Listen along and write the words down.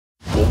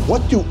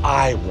What do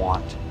I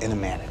want in a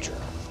manager?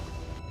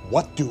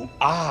 What do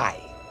I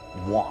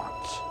want?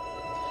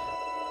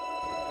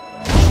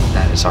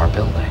 That is our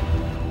building.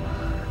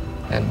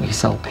 And we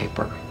sell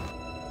paper.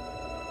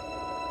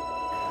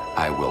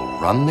 I will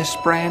run this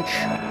branch,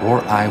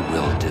 or I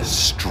will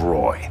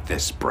destroy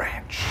this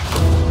branch.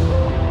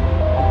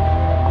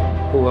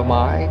 Who am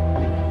I?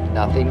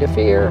 Nothing to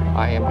fear.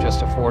 I am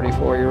just a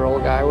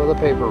 44-year-old guy with a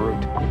paper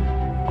route.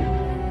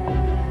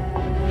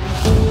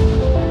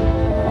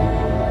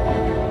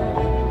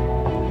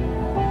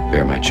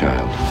 Bear my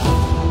child.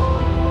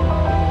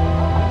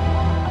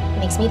 It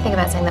makes me think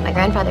about something that my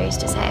grandfather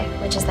used to say,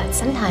 which is that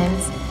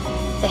sometimes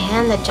the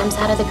hand that jumps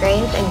out of the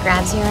grave and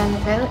grabs you around the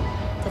throat,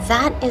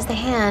 that is the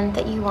hand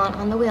that you want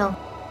on the wheel.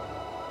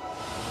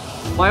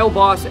 My old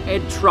boss,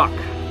 Ed Truck,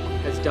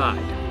 has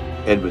died.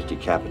 Ed was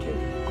decapitated.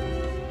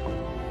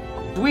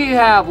 We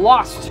have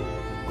lost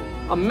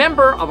a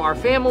member of our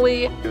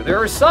family.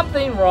 There is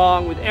something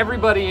wrong with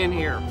everybody in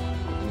here.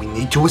 We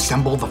need to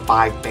assemble the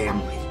 5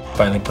 families.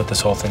 Finally put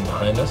this whole thing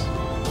behind us?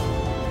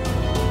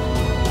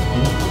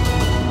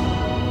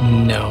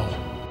 No.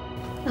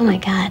 Oh my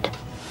God.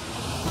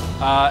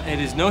 It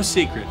is no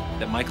secret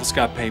that Michael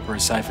Scott Paper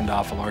has siphoned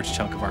off a large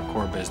chunk of our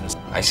core business.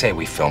 I say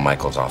we fill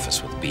Michael's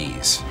office with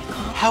bees.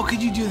 How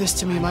could you do this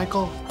to me,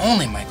 Michael?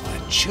 Only Michael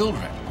had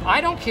children. I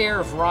don't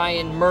care if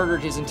Ryan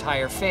murdered his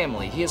entire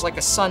family. He is like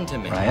a son to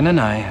me. Ryan and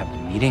I have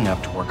been meeting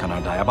up to work on our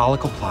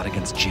diabolical plot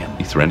against Jim.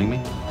 You threatening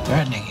me?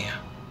 Threatening you?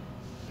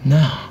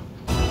 No.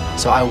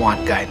 So I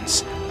want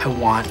guidance. I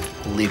want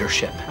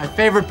leadership. My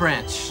favorite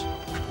branch.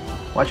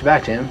 Watch your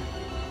back, Jim.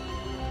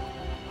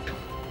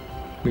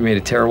 We made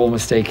a terrible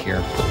mistake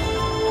here.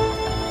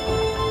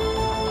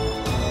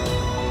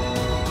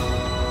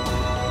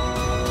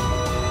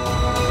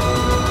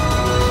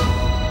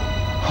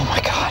 Oh my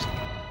God.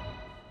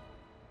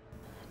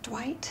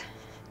 Dwight,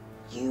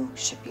 you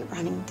should be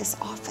running this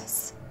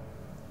office.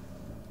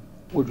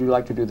 Would you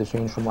like to do the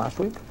scenes from last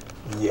week?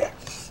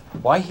 Yes.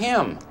 Why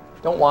him?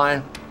 Don't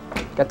whine.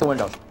 Get the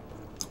windows.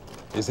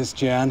 Is this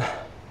Jan?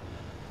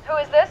 Who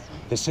is this?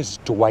 This is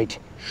Dwight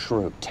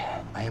Schrute.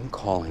 I am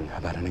calling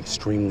about an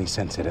extremely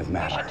sensitive You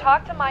matter. should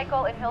talk to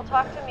Michael and he'll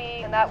talk to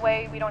me, and that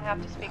way we don't have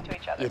to speak to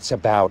each other. It's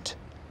about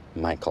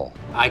Michael.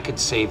 I could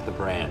save the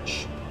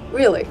branch.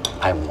 Really?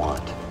 I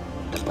want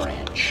the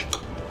branch.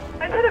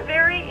 I had a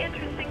very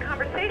interesting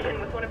conversation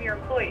with one of your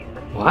employees.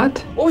 What?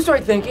 What was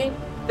Dwight thinking?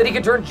 That he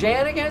could turn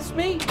Jan against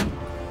me?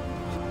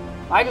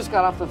 I just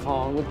got off the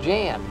phone with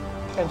Jan,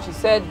 and she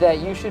said that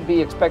you should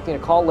be expecting a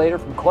call later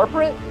from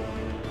corporate.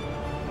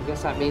 I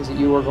guess that means that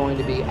you are going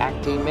to be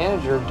acting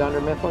manager of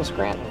Dunder Mifflin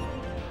Scranton.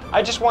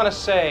 I just want to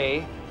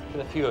say, to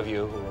the few of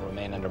you who will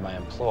remain under my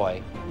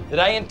employ, that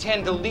I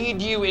intend to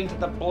lead you into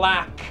the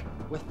black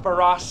with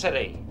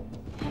ferocity.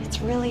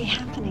 It's really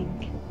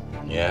happening.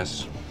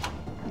 Yes,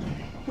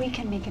 We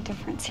can make a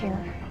difference here.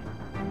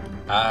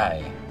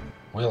 I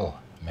will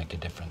make a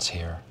difference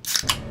here.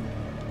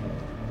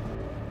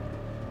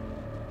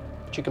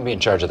 But you can be in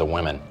charge of the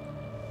women.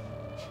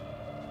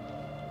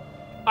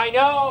 I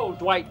know,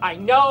 Dwight, I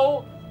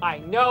know. You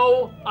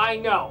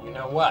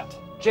know what?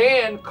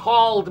 Jan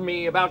called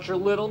me about your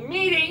little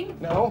meeting.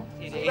 No.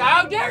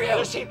 How dare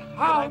you?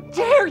 How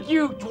dare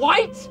you,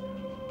 Dwight?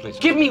 Please.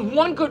 Give me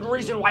one good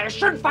reason why I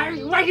shouldn't fire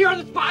you right here on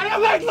the spot. I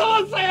have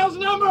excellent sales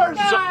numbers.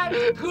 Not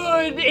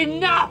good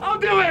enough. I'll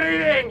do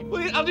anything.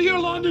 Please, I'll do your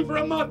laundry for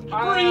a month, for a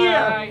I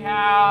year.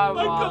 have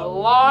a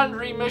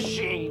laundry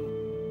machine.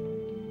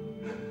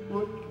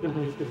 What can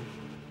I do?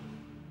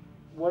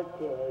 What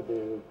can I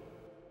do?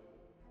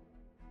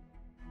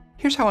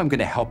 Here's how I'm going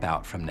to help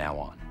out from now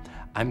on.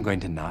 I'm going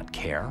to not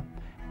care,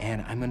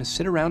 and I'm going to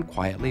sit around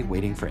quietly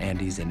waiting for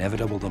Andy's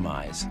inevitable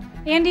demise.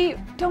 Andy,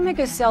 don't make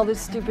us sell this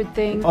stupid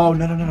thing. Oh,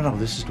 no.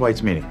 This is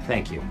Dwight's meeting.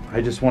 Thank you.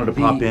 I just wanted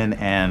to pop in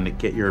and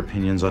get your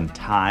opinions on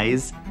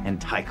ties and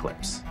tie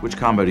clips. Which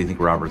combo do you think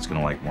Robert's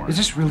gonna like more? Is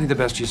this really the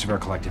best use of our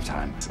collective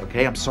time?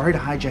 Okay, I'm sorry to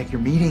hijack your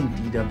meeting,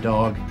 D-Dub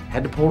dog.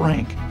 Had to pull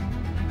rank.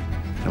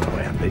 Hello,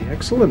 Andy.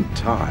 Excellent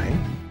tie.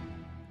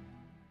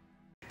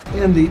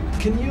 Andy,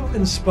 can you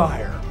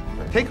inspire?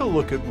 Take a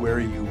look at where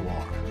you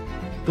are.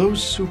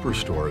 Those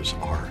superstores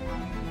are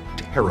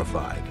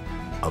terrified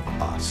of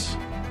us.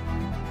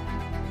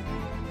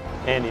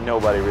 Andy,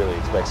 nobody really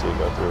expects you to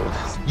go through with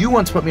this. You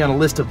once put me on a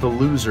list of the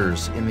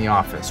losers in the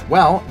office.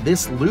 Well,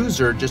 this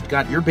loser just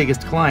got your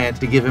biggest client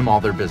to give him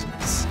all their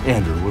business.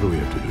 Andrew, what do we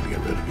have to do to get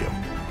rid of you?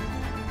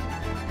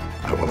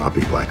 I will not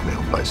be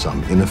blackmailed by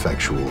some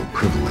ineffectual,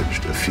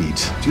 privileged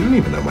effete. You don't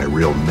even know my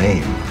real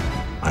name.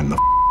 I'm the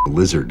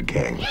Lizard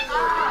King.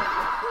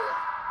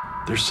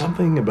 There's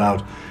something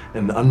about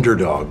an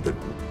underdog that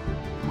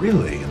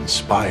really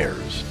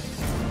inspires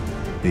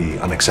the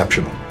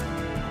unexceptional.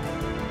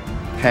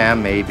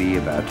 Pam may be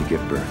about to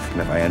give birth,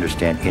 and if I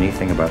understand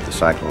anything about the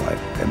cycle of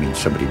life, that means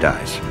somebody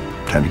dies.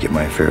 Time to get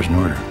my affairs in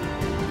order.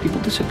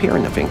 People disappear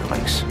in the Finger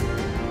Lakes.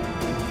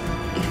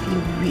 If you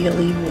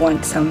really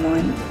want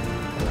someone,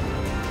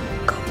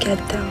 go get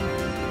them.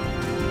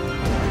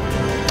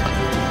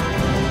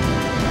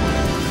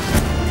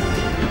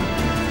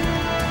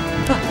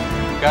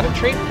 got a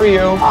treat for you.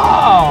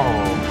 Oh!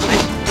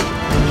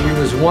 She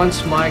was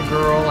once my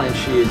girl, and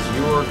she is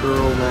your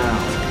girl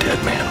now.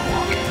 Dead man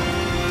walking.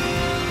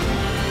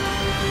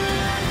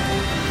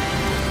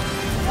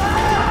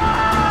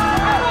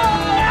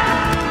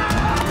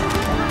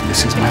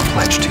 This is my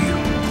pledge to you.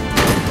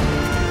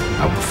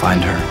 I will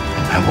find her,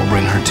 and I will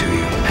bring her to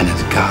you, and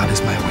as God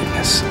is my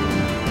witness,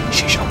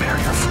 she shall bear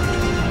your fruit.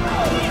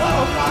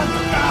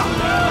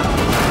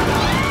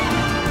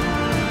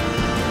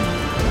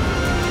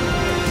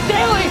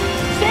 Stanley!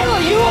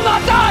 Stanley, you will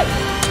not die!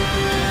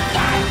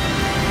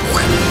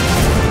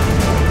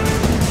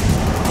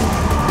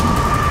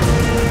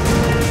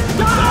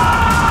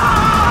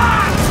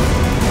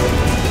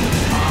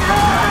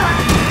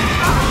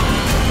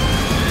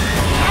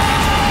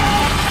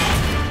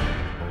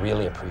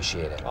 Really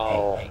appreciate it.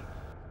 Oh. Hey.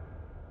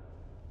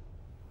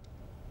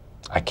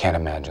 I can't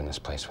imagine this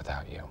place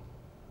without you.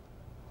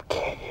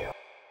 Can't you?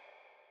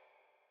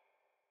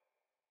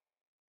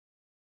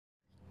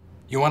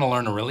 You want to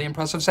learn a really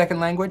impressive second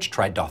language?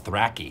 Try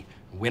Dothraki.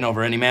 Win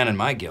over any man in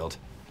my guild.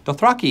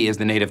 Dothraki is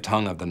the native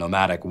tongue of the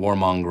nomadic,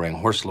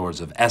 warmongering horse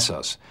lords of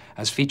Essos,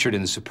 as featured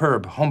in the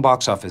superb home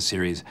box office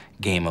series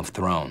Game of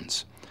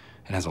Thrones.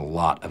 It has a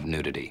lot of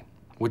nudity,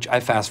 which I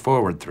fast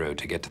forward through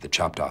to get to the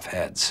chopped off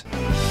heads.